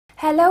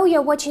Hello,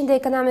 you're watching the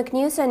economic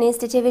news on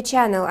InstaTV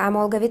channel. I'm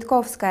Olga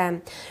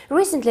Vitkovskaya.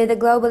 Recently, the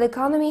global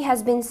economy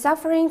has been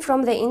suffering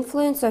from the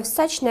influence of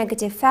such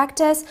negative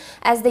factors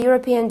as the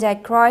European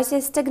debt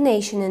crisis,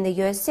 stagnation in the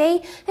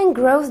USA, and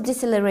growth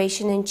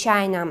deceleration in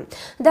China.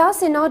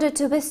 Thus, in order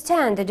to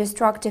withstand the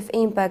destructive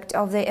impact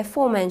of the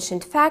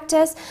aforementioned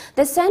factors,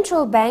 the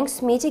central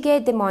banks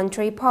mitigate the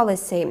monetary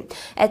policy.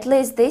 At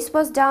least this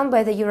was done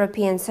by the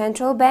European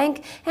Central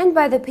Bank and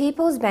by the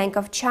People's Bank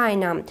of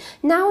China.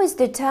 Now is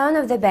the turn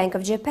of the Bank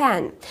of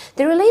Japan.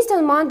 The released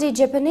on Monday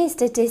Japanese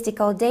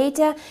statistical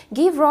data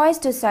give rise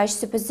to such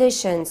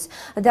suppositions.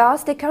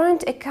 Thus, the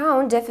current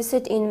account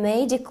deficit in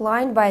May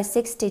declined by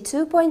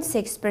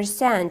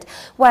 62.6%,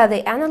 while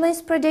the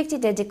analysts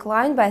predicted a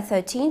decline by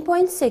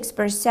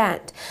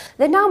 13.6%.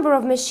 The number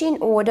of machine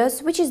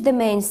orders, which is the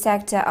main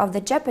sector of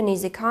the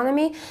Japanese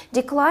economy,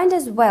 declined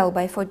as well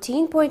by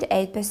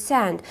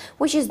 14.8%,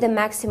 which is the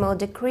maximal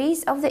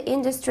decrease of the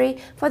industry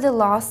for the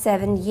last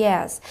 7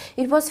 years.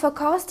 It was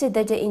forecasted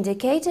that the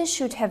indicator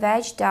should have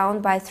edged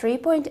down by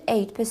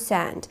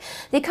 3.8%.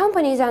 The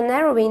companies are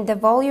narrowing the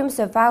volumes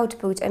of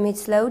output amid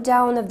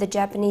slowdown of the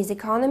Japanese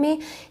economy,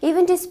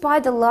 even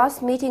despite the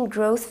last meeting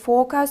growth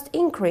forecast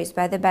increased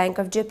by the Bank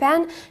of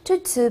Japan to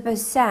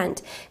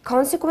 2%.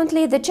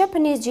 Consequently, the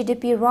Japanese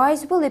GDP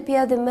rise will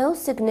appear the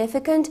most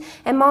significant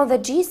among the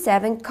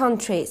G7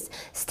 countries.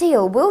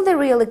 Still, will the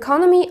real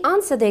economy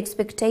answer the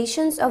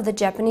expectations of the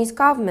Japanese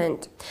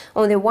government?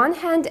 On the one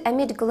hand,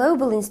 amid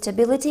global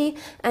instability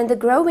and the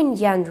growing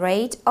yen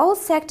rate, all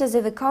sectors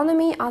of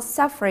economy are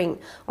suffering.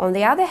 On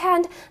the other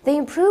hand, the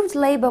improved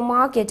labor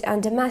market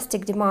and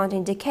domestic demand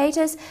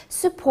indicators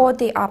support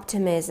the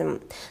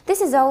optimism. This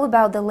is all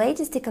about the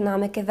latest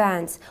economic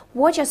events.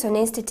 Watch us on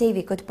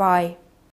InstaTV. Goodbye.